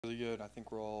Really good. I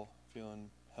think we're all feeling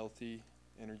healthy,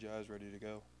 energized, ready to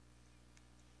go.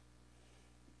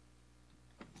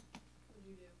 What did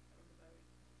you do over the bye week?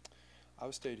 I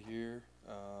stayed here,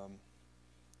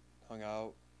 hung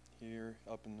out here,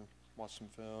 up in the, watched some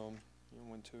film.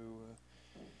 Went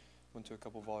to a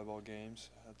couple volleyball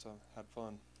games. Had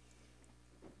fun.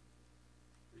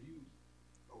 For you,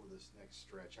 over this next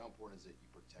stretch, how important is it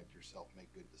you protect yourself,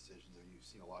 make good decisions? I mean, you've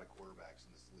seen a lot of quarterbacks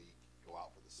in this league go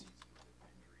out for the season with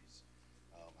different injuries.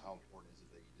 How important is it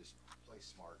that you just play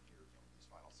smart here over these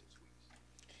final 6 weeks?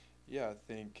 Yeah, I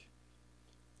think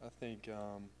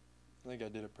I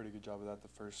did a pretty good job of that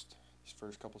these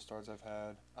first couple starts I've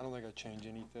had. I don't think I changed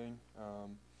anything.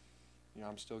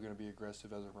 I'm still going to be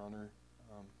aggressive as a runner.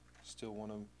 Still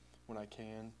want to, when I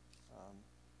can,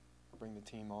 bring the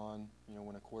team on.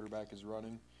 When a quarterback is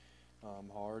running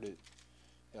hard,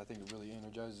 I think it really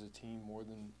energizes the team more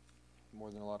than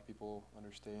a lot of people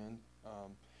understand.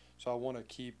 So I want to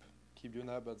keep doing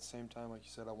that, but at the same time, like you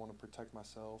said, I want to protect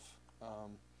myself,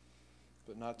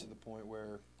 but not to the point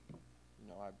where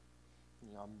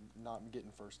I'm not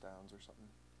getting first downs or something.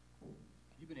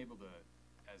 You've been able to,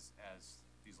 as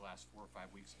these last 4 or 5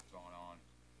 weeks have gone on,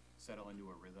 settle into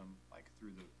a rhythm like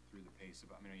through the pace of.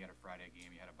 I mean, you had a Friday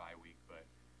game, you had a bye week, but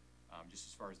just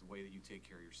as far as the way that you take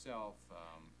care of yourself,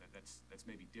 that's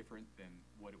maybe different than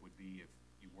what it would be if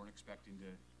you weren't expecting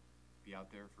to be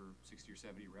out there for 60 or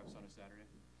 70 reps on a Saturday.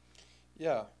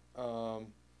 Yeah,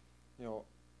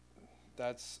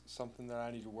 that's something that I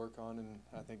need to work on, and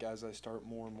I think as I start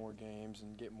more and more games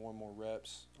and get more and more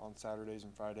reps on Saturdays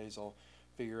and Fridays, I'll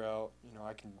figure out,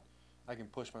 I can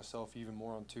push myself even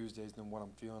more on Tuesdays than what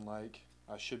I'm feeling like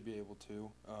I should be able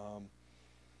to.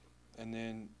 And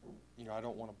then, I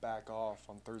don't want to back off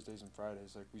on Thursdays and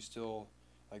Fridays. Like, we still,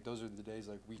 like, those are the days,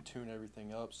 like, we tune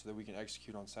everything up so that we can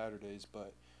execute on Saturdays,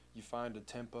 but you find a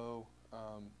tempo,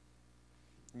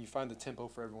 and you find the tempo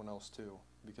for everyone else too,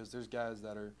 because there's guys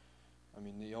that are,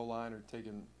 the O-line are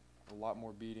taking a lot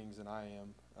more beatings than I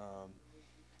am.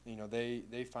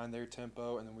 They find their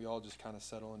tempo, and then we all just kind of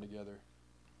settle in together.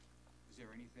 Is there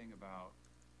anything about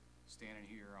standing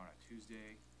here on a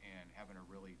Tuesday and having a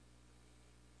really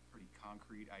pretty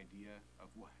concrete idea of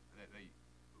what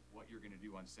you're going to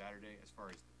do on Saturday, as far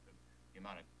as the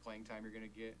amount of playing time you're going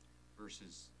to get,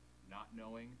 versus not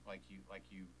knowing, like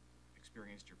you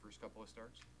experienced your first couple of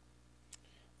starts?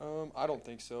 I don't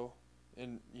think so.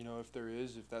 And,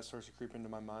 if that starts to creep into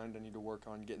my mind, I need to work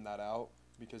on getting that out,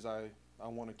 because I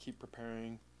want to keep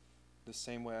preparing the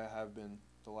same way I have been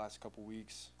the last couple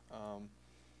weeks.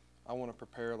 I want to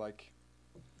prepare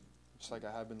just like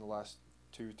I have been the last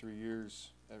 2 or 3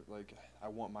 years. Like, I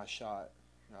want my shot.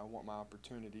 I want my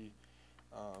opportunity.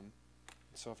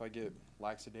 So if I get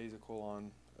lackadaisical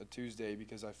on a Tuesday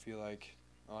because I feel like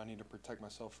I need to protect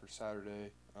myself for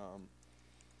Saturday,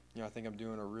 I think I'm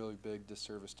doing a really big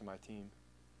disservice to my team.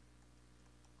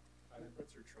 And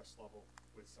what's your trust level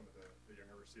with some of the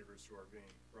younger receivers who are being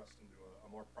thrust into a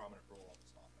more prominent role on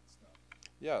this offense now?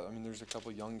 Yeah, there's a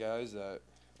couple young guys that,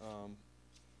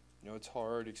 it's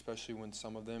hard, especially when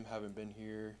some of them haven't been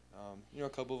here. A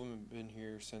couple of them have been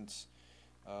here since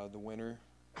the winter,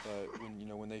 but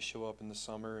when they show up in the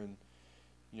summer and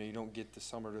you don't get the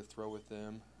summer to throw with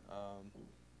them,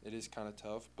 it is kind of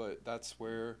tough. But that's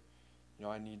where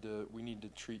we need to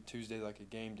treat Tuesday like a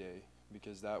game day,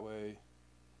 because that way,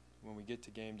 when we get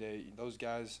to game day, those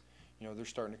guys, they're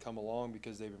starting to come along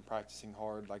because they've been practicing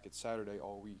hard like it's Saturday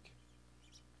all week.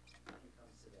 When it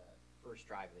comes to the first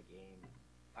drive of the game,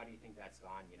 how do you think that's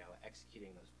gone,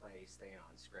 executing those plays, staying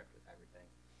on script with everything?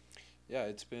 Yeah,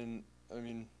 it's been,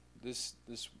 this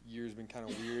year's been kind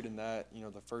of weird in that,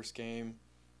 the first game,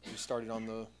 we started on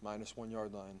the -1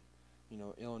 yard line.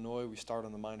 Illinois, we start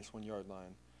on the -1 yard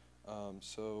line.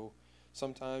 So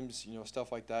sometimes,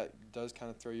 stuff like that does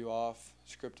kind of throw you off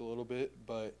script a little bit,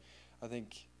 but I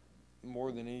think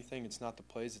more than anything, it's not the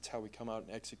plays, it's how we come out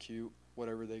and execute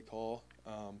whatever they call.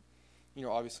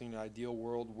 Obviously in an ideal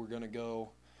world, we're going to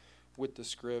go with the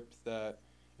script that,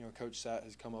 Coach Sat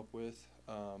has come up with.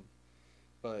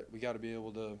 But we got to be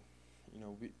able to,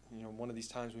 one of these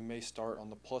times we may start on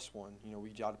the +1. We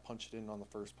got to punch it in on the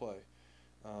first play.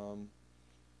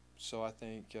 So I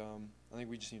think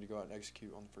we just need to go out and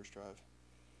execute on the first drive.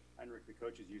 Heinrich, the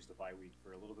coaches use the bye week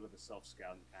for a little bit of a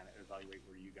self-scout and kind of evaluate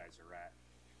where you guys are at.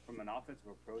 From an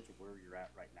offensive approach of where you're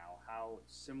at right now, how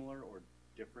similar or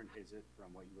different is it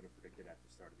from what you would have predicted at the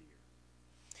start of the year?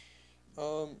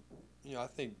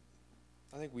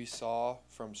 I think we saw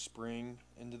from spring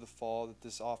into the fall that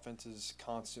this offense is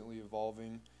constantly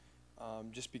evolving,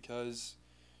 just because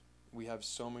we have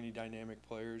so many dynamic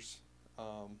players.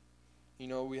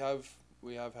 We have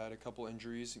we have had a couple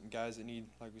injuries and guys that need,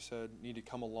 like we said, need to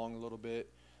come along a little bit.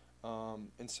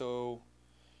 And so,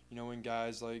 when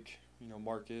guys like,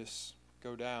 Marcus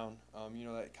go down,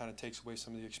 that kind of takes away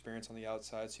some of the experience on the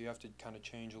outside. So you have to kind of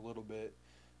change a little bit.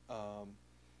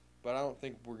 But I don't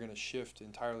think we're going to shift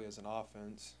entirely as an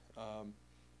offense.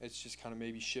 It's just kind of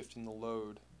maybe shifting the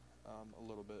load a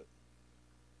little bit.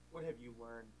 What have you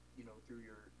learned, through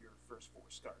your first 4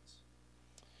 starts?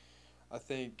 I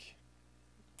think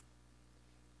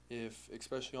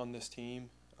especially on this team,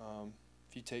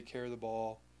 if you take care of the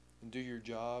ball and do your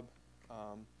job,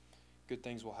 good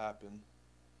things will happen.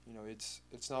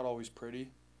 It's not always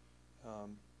pretty.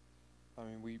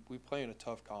 We play in a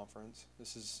tough conference.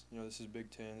 This is Big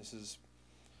Ten. It's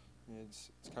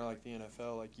kind of like the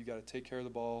NFL. Like, you got to take care of the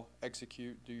ball,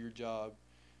 execute, do your job,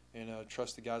 and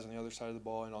trust the guys on the other side of the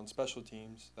ball and on special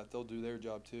teams that they'll do their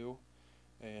job too,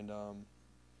 and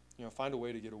find a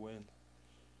way to get a win.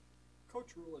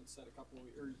 Coach Rule had said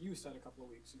you said a couple of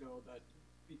weeks ago that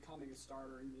becoming a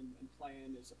starter and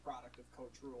playing is a product of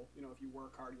Coach Rule. If you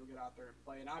work hard, you'll get out there and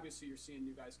play. And obviously, you're seeing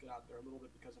you guys get out there a little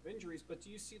bit because of injuries. But do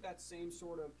you see that same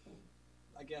sort of,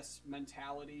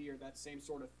 mentality or that same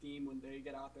sort of theme when they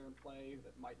get out there and play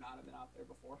that might not have been out there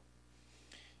before?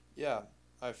 Yeah,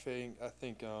 I think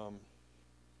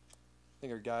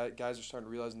our guys are starting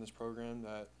to realize in this program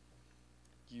that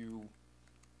you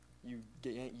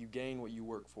gain what you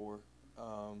work for.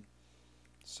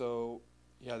 So,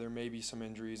 yeah, there may be some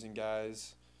injuries in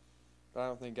guys, but I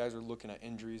don't think guys are looking at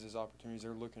injuries as opportunities.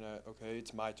 They're looking at, okay,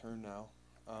 it's my turn now.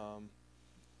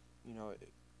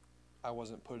 I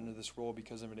wasn't put into this role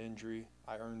because of an injury.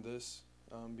 I earned this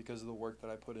because of the work that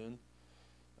I put in.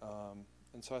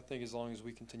 And so I think as long as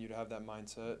we continue to have that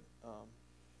mindset,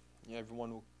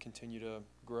 everyone will continue to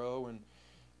grow, and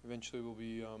eventually we'll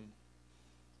be a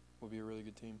really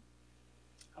good team.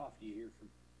 How often do you hear from,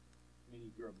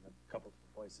 you grew up in a couple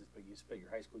different places, but you spent your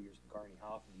high school years in Kearney.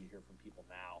 How often do you hear from people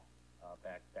now,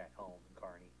 back home in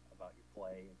Kearney, about your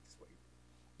play and just what you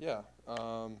do? Yeah,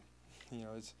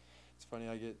 it's funny.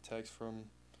 I get texts from,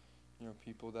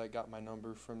 people that got my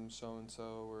number from so and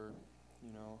so, or,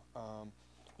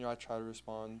 I try to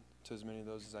respond to as many of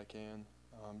those as I can,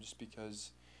 just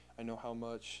because I know how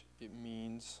much it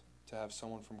means to have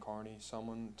someone from Kearney,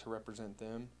 someone to represent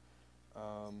them.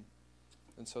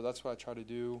 And so that's what I try to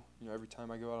do, every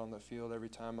time I go out on the field, every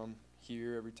time I'm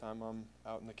here, every time I'm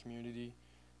out in the community.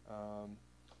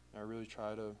 I really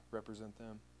try to represent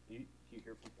them. Do you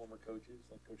hear from former coaches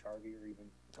like Coach Harvey or even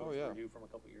Coach Purdue from a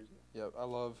couple of years ago? Yeah, I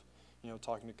love,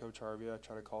 talking to Coach Harvey. I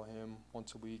try to call him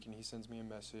once a week, and he sends me a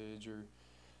message, or,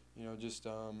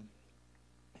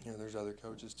 there's other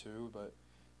coaches too, but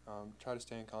try to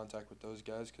stay in contact with those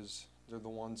guys because they're the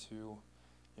ones who,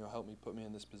 helped me put me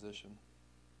in this position.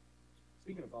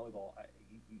 Speaking of volleyball,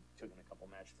 you took in a couple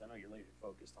matches. I know you're laser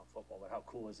focused on football, but how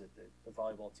cool is it that the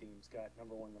volleyball team's got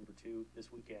number 1, number 2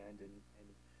 this weekend? And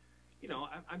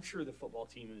I'm sure the football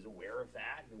team is aware of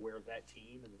that and aware of that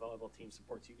team, and the volleyball team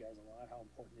supports you guys a lot. How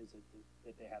important is it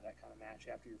that they have that kind of match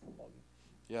after your football game?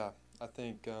 Yeah, I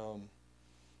think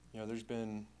there's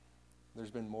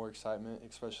been more excitement,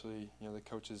 especially the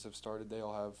coaches have started. They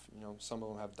all have some of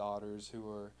them have daughters who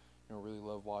are really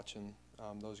love watching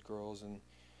those girls, and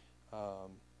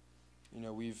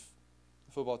the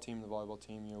football team and the volleyball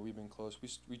team, we've been close.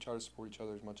 We try to support each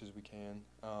other as much as we can.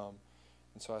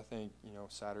 And so I think,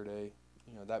 Saturday,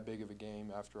 that big of a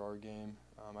game after our game,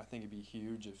 I think it'd be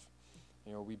huge if,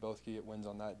 we both could get wins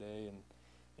on that day.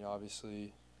 And,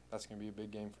 obviously that's going to be a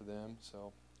big game for them.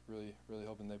 So really, really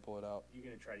hoping they pull it out. You're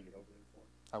going to try to get over there for it?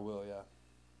 I will, yeah.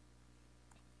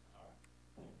 All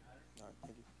right. All right,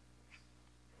 thank you.